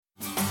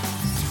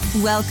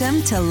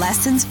Welcome to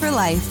Lessons for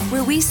Life,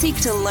 where we seek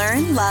to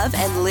learn, love,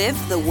 and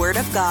live the Word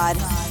of God.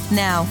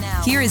 Now,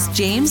 here is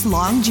James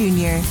Long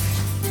Jr.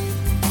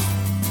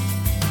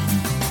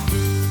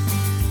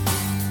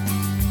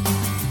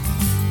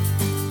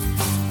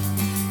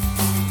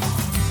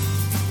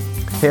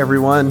 Hey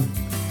everyone,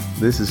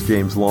 this is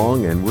James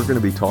Long, and we're going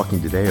to be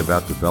talking today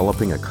about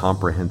developing a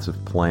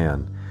comprehensive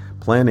plan.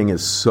 Planning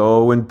is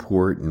so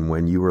important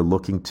when you are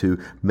looking to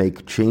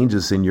make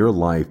changes in your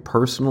life,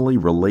 personally,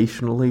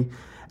 relationally.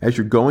 As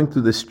you're going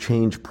through this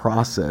change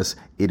process,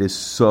 it is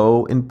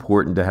so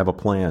important to have a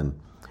plan.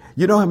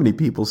 You know how many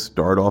people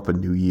start off a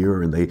new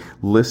year and they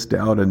list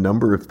out a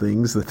number of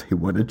things that they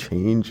want to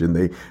change, and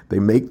they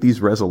make these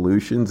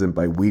resolutions, and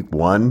by week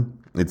 1,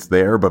 it's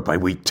there, but by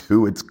week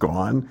 2, it's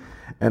gone.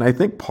 And I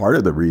think part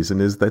of the reason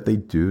is that they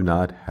do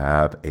not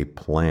have a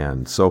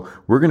plan. So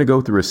we're going to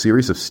go through a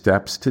series of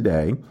steps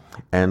today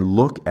and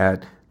look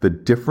at the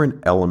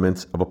different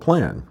elements of a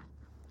plan.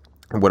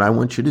 And what I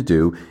want you to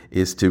do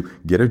is to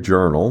get a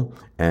journal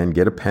and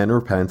get a pen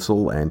or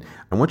pencil, and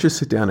I want you to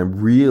sit down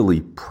and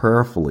really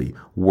prayerfully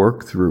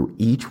work through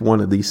each one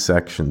of these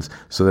sections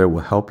so that it will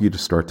help you to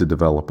start to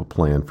develop a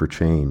plan for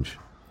change.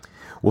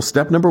 Well,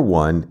 step number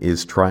 1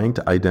 is trying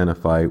to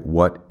identify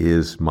what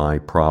is my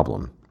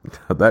problem.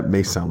 That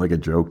may sound like a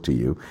joke to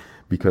you,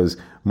 because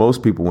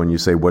most people, when you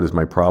say, what is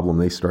my problem,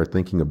 they start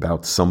thinking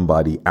about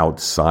somebody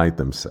outside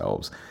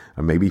themselves.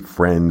 Maybe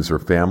friends or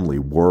family,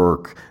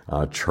 work,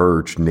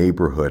 church,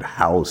 neighborhood,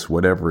 house,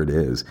 whatever it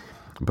is.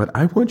 But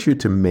I want you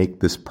to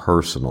make this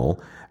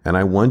personal, and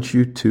I want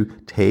you to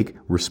take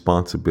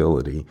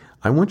responsibility.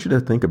 I want you to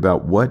think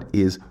about what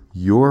is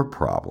your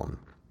problem.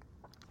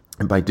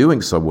 And by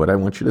doing so, what I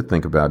want you to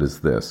think about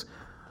is this.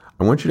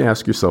 I want you to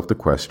ask yourself the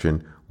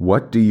question,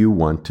 what do you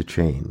want to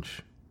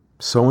change?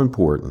 So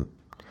important.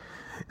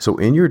 So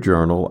in your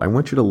journal, I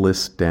want you to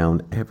list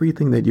down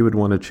everything that you would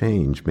want to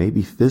change,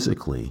 maybe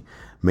physically,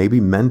 maybe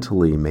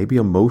mentally, maybe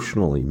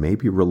emotionally,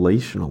 maybe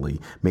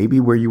relationally, maybe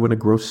where you want to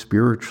grow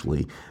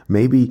spiritually,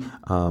 maybe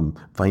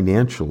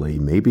financially,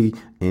 maybe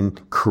in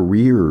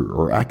career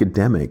or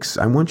academics.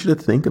 I want you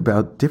to think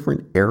about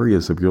different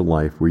areas of your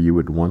life where you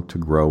would want to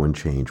grow and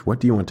change. What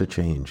do you want to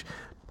change?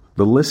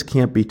 The list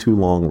can't be too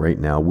long right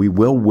now. We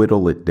will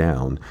whittle it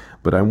down,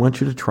 but I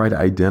want you to try to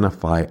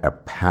identify a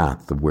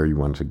path of where you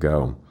want to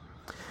go.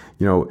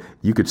 You know,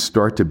 you could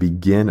start to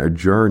begin a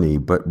journey,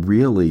 but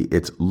really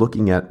it's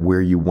looking at where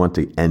you want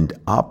to end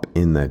up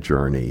in that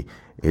journey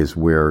is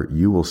where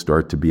you will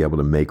start to be able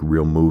to make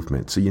real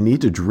movement. So you need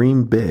to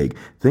dream big.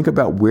 Think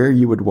about where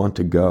you would want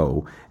to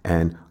go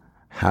and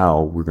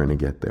how we're going to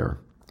get there.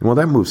 Well,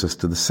 that moves us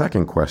to the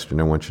second question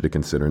I want you to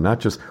consider.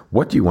 Not just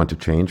what do you want to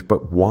change,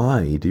 but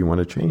why do you want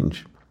to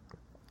change?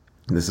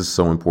 This is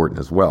so important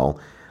as well.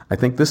 I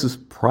think this is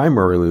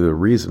primarily the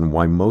reason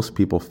why most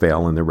people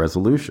fail in their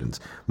resolutions.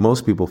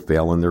 Most people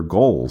fail in their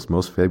goals.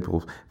 Most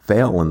people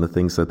fail in the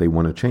things that they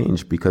want to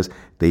change because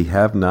they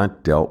have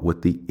not dealt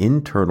with the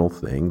internal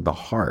thing, the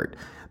heart,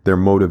 their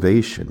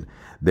motivation,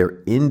 their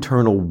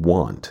internal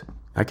want.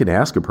 I could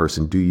ask a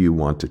person, do you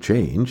want to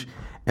change?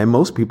 And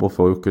most people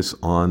focus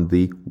on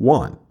the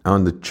want,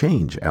 on the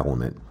change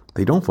element.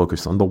 They don't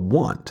focus on the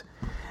want.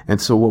 And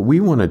so what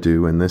we want to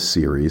do in this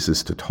series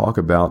is to talk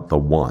about the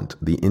want,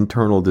 the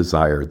internal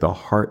desire, the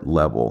heart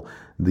level,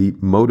 the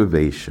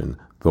motivation,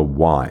 the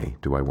why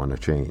do I want to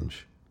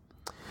change?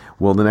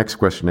 Well, the next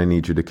question I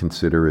need you to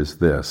consider is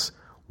this.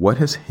 What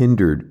has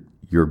hindered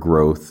your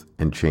growth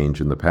and change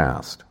in the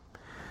past?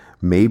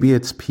 Maybe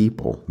it's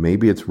people,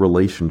 maybe it's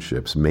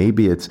relationships,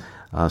 maybe it's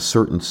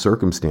certain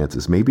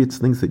circumstances, maybe it's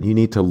things that you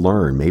need to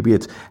learn, maybe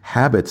it's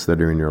habits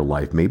that are in your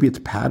life, maybe it's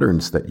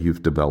patterns that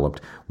you've developed.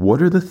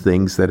 What are the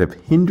things that have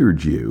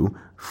hindered you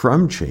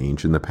from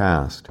change in the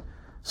past?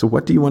 So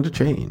what do you want to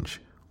change?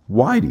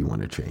 Why do you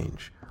want to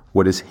change?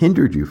 What has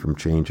hindered you from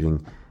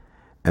changing?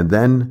 And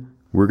then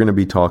we're going to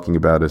be talking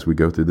about, as we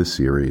go through this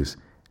series,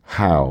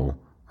 how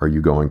are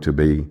you going to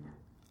be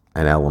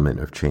an element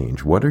of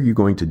change? What are you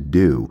going to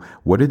do?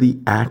 What are the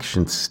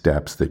action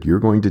steps that you're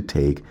going to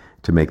take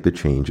to make the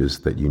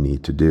changes that you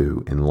need to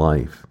do in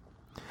life?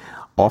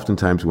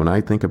 Oftentimes, when I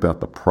think about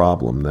the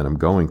problem that I'm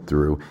going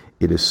through,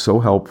 it is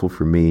so helpful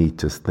for me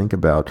to think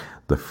about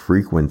the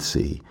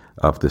frequency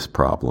of this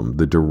problem,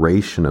 the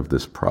duration of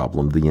this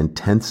problem, the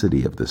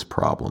intensity of this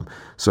problem.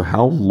 So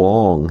how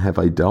long have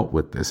I dealt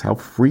with this? How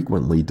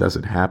frequently does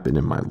it happen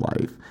in my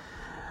life?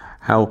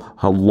 How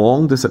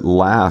long does it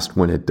last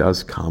when it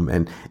does come?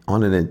 And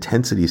on an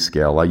intensity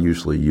scale, I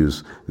usually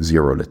use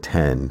 0 to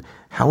 10.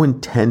 How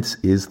intense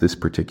is this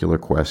particular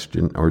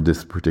question or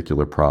this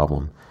particular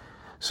problem?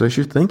 So as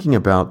you're thinking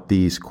about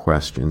these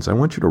questions, I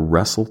want you to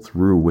wrestle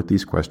through with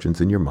these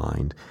questions in your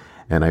mind.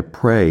 And I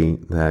pray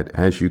that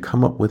as you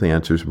come up with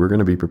answers, we're going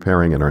to be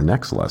preparing in our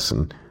next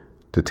lesson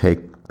to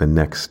take the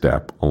next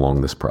step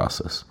along this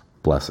process.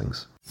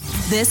 Blessings.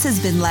 This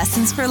has been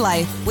Lessons for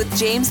Life with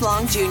James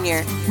Long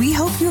Jr. We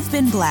hope you've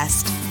been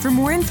blessed. For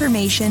more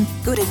information,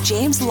 go to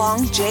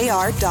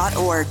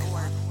jameslongjr.org.